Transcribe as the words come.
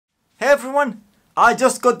Hey everyone, I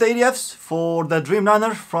just got the EDFs for the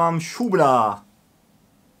Dreamliner from Shubla.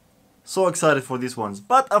 So excited for these ones,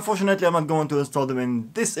 but unfortunately I'm not going to install them in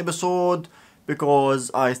this episode because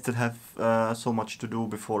I still have so much to do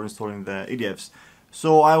before installing the EDFs.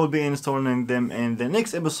 So I will be installing them in the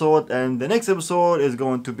next episode, and the next episode is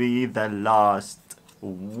going to be the last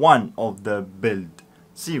one of the build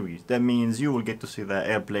series. That means you will get to see the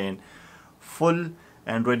airplane full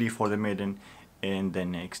and ready for the maiden in the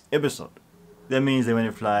next episode. That means the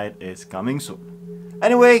maiden flight is coming soon.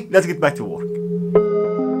 Anyway, let's get back to work.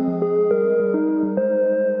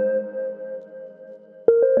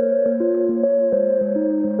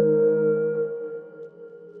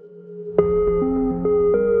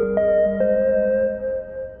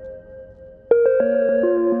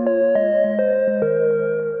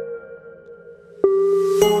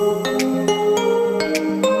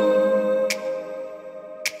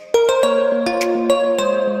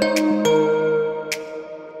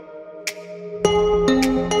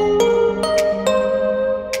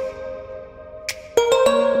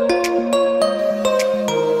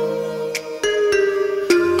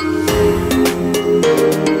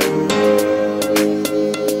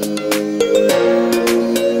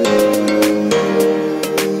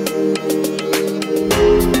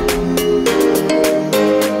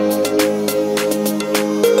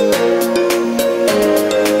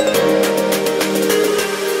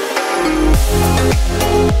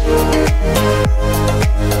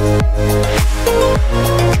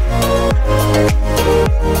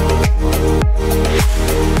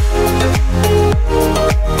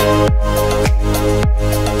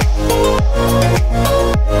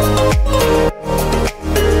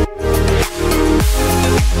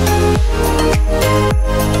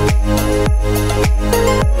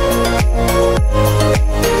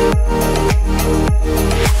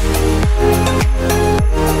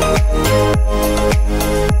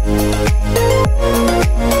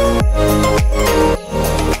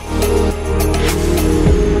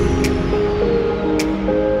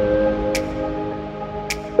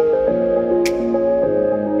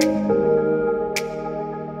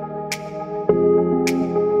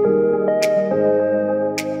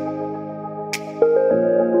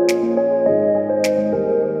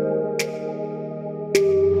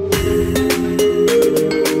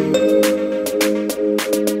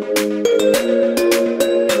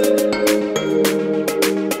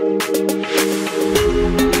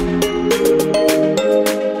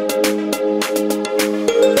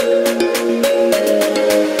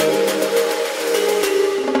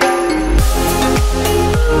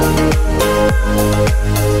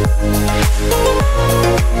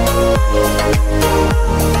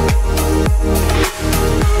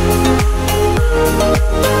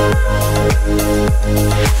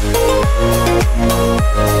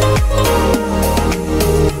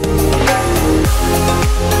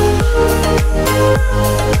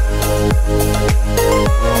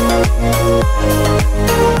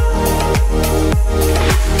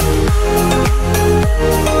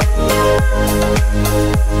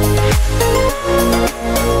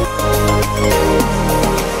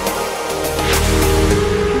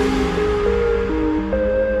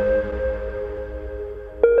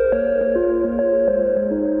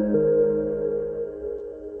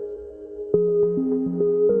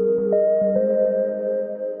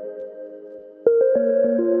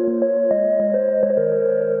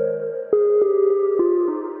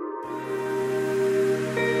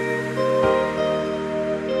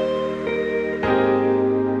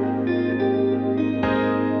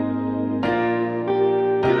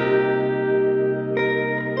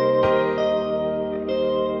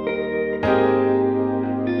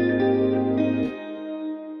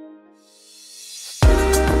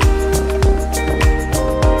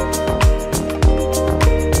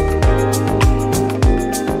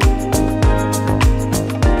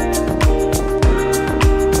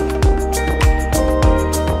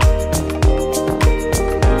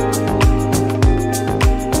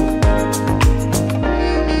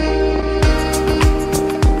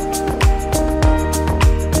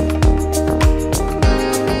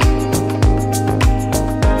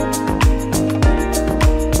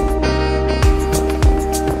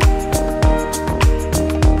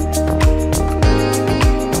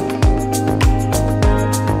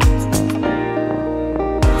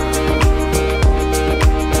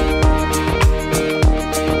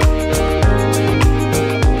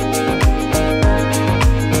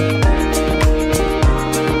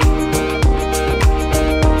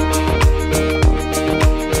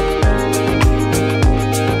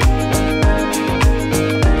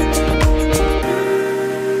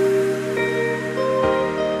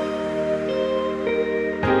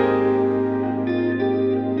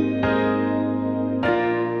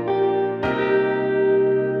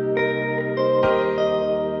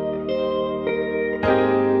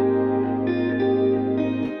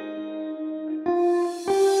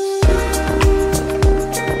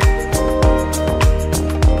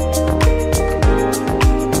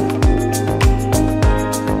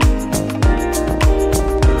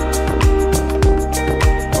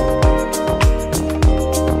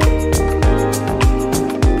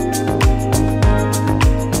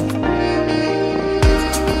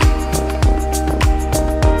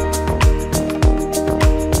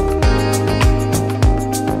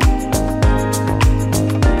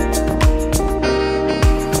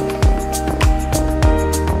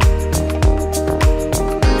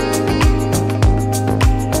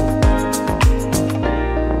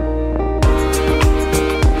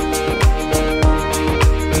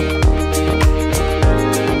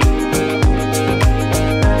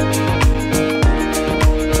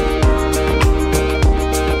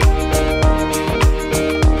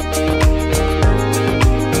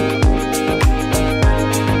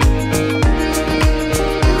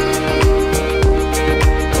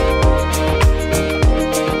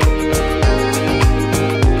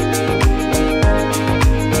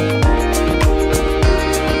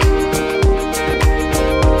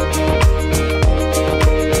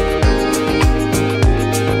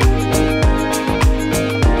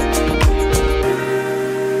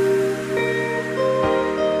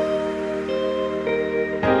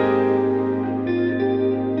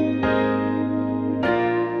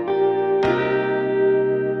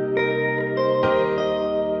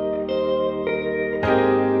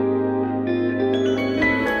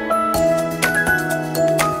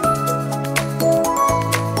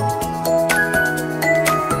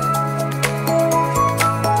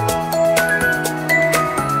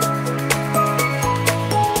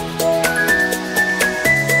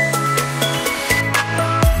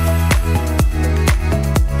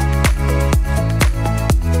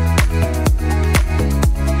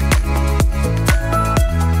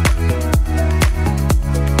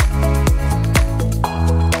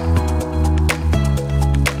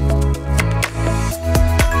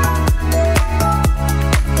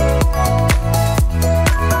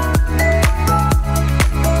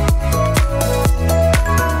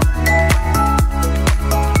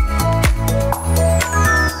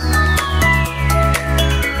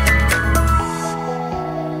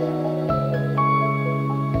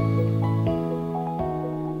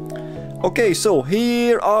 Okay, so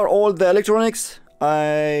here are all the electronics.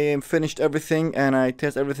 I finished everything and I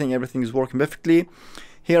test everything. Everything is working perfectly.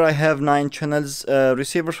 Here I have 9 channels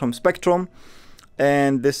receiver from Spectrum,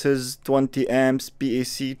 and this is 20 amps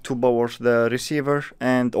PAC to power the receiver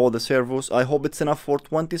and all the servos. I hope it's enough for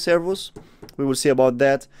 20 servos. We will see about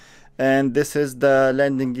that. And this is the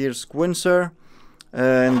landing gear squincer,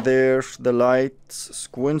 and there's the lights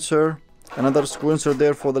squincer. Another squincer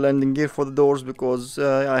there for the landing gear for the doors, because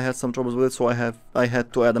I had some troubles with it, so I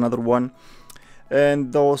had to add another one.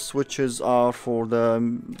 And those switches are for the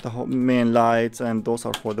main lights, and those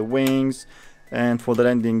are for the wings. And for the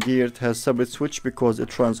landing gear, it has separate switch because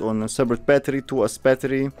it runs on a separate battery, 2S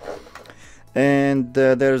battery. And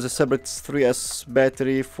there's a separate 3S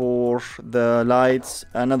battery for the lights,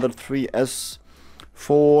 another 3S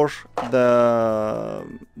for the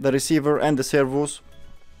receiver and the servos.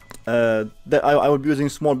 I will be using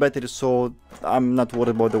small batteries, so I'm not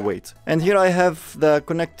worried about the weight. And here I have the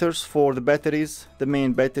connectors for the batteries, the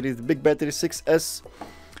main batteries, the big battery 6S,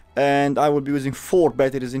 and I will be using 4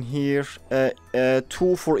 batteries in here,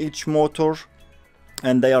 2 for each motor,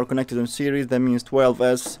 and they are connected in series. That means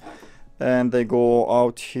 12S, and they go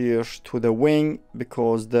out here to the wing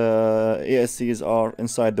because the ASCs are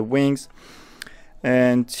inside the wings.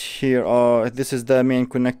 And here this is the main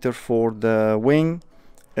connector for the wing.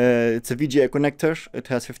 It's a VGA connector. It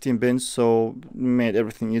has 15 pins, so made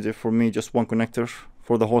everything easier for me. Just one connector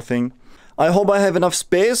for the whole thing. I hope I have enough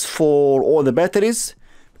space for all the batteries,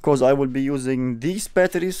 because I will be using these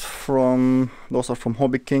batteries those are from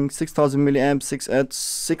Hobby King, 6000 milliamp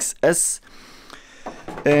 6S,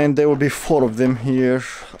 and there will be 4 of them here.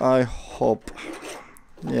 I hope,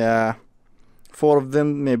 yeah, 4 of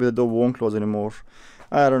them. Maybe the door won't close anymore.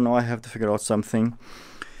 I don't know. I have to figure out something.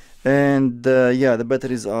 And yeah, the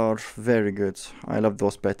batteries are very good. I love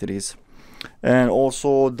those batteries. And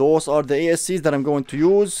also those are the ASCs that I'm going to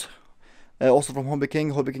use, also from Hobby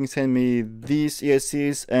King. Hobby King sent me these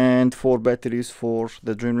ASCs and 4 batteries for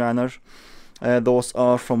the Dreamliner. Those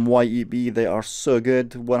are from YEB. They are so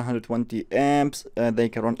good, 120 amps. They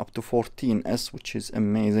can run up to 14S, which is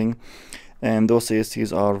amazing. And those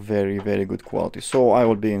ASCs are very, very good quality. So I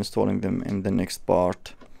will be installing them in the next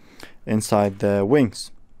part inside the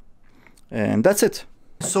wings. And that's it.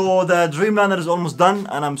 So the Dreamliner is almost done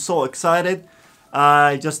and I'm so excited.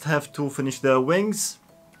 I just have to finish the wings.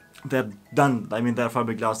 They're done. I mean, they're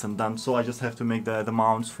fiberglass and done. So I just have to make the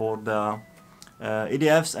mounts for the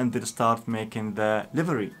EDFs and then start making the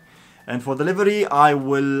livery. And for the livery,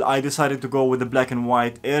 I decided to go with the black and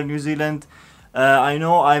white Air New Zealand. I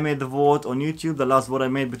know I made the vote on YouTube, the last vote I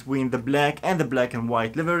made between the black and the black and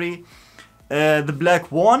white livery. The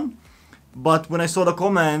black won. But when I saw the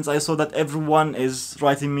comments, I saw that everyone is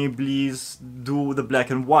writing me, please do the black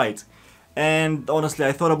and white. And honestly,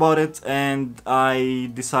 I thought about it and I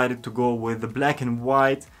decided to go with the black and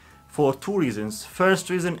white for 2 reasons. First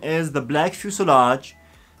reason is the black fuselage.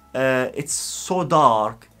 It's so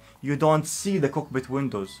dark, you don't see the cockpit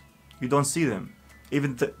windows. You don't see them.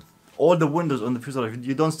 Even all the windows on the fuselage,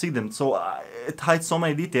 you don't see them. So it hides so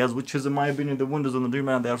many details, which is, in my opinion, the windows on the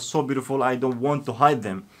Dreamliner, they are so beautiful, I don't want to hide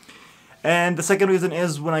them. And the second reason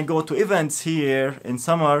is when I go to events here in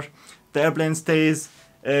summer, the airplane stays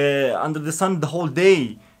under the sun the whole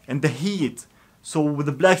day and the heat. So with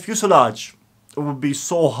the black fuselage, it would be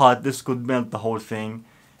so hot, this could melt the whole thing.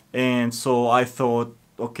 And so I thought,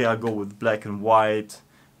 okay, I'll go with black and white,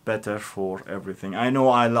 better for everything. I know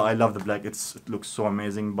I love the black, it looks so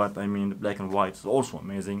amazing, but I mean the black and white is also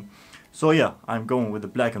amazing. So yeah, I'm going with the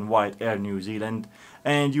black and white Air New Zealand,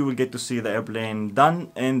 and you will get to see the airplane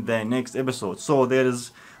done in the next episode. So there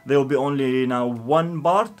will be only now 1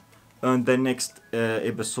 part on the next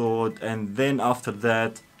episode, and then after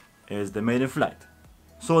that is the maiden flight.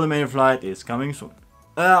 So the maiden flight is coming soon.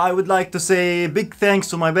 I would like to say big thanks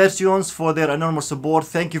to my Patreons for their enormous support.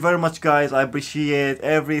 Thank you very much, guys. I appreciate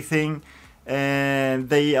everything. And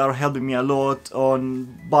they are helping me a lot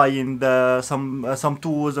on buying some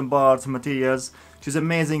tools and parts and materials, which is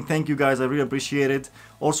amazing. Thank you, guys, I really appreciate it.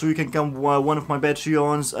 Also, you can become one of my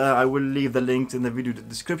Patreons. I will leave the links in the video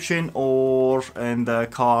description or in the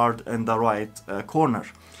card in the right corner.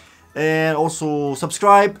 And also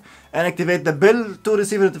subscribe and activate the bell to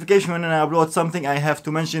receive a notification when I upload something. I have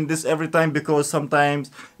to mention this every time because sometimes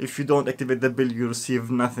if you don't activate the bell, you receive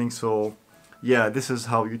nothing. So yeah, this is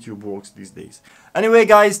how YouTube works these days. Anyway,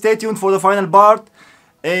 guys, stay tuned for the final part.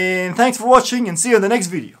 And thanks for watching and see you in the next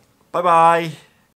video. Bye bye.